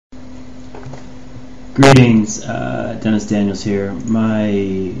Greetings, Dennis Daniels here.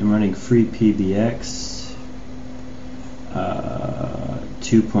 I'm running freepbx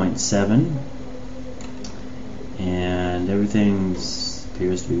 2.7, and everything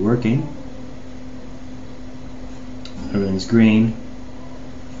appears to be working. Everything's green.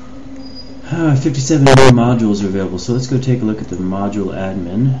 57 new modules are available, so let's go take a look at the Module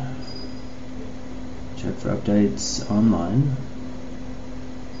Admin. Check for updates online.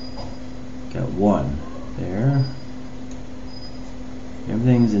 Got one there.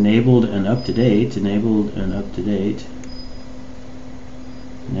 Everything's enabled and up to date. Enabled and up to date.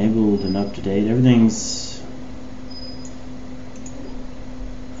 Enabled and up to date. Everything's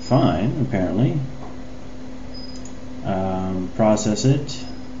fine, apparently. Process it.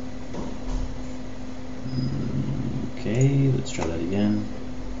 Okay, let's try that again.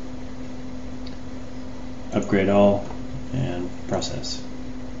 Upgrade all and process.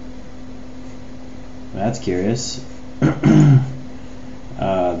 That's curious. There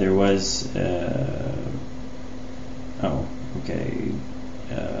was oh, okay.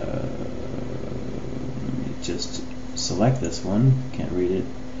 Let me just select this one. Can't read it.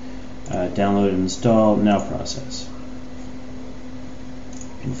 Download and install. Now process.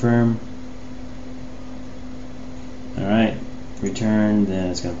 Confirm. Alright. Return. Then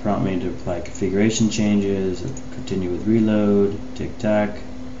it's going to prompt me to apply configuration changes. Continue with reload. Tic-tac.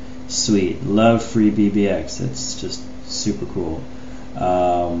 Sweet. Love freepbx. That's just super cool.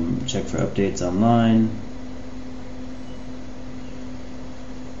 Check for updates online.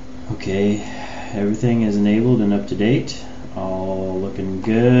 Okay, everything is enabled and up to date. All looking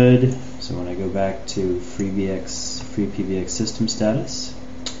good. So when I go back to freepbx system status,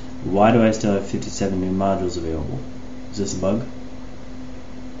 why do I still have 57 new modules available? Is this a bug?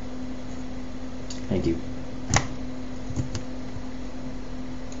 Thank you.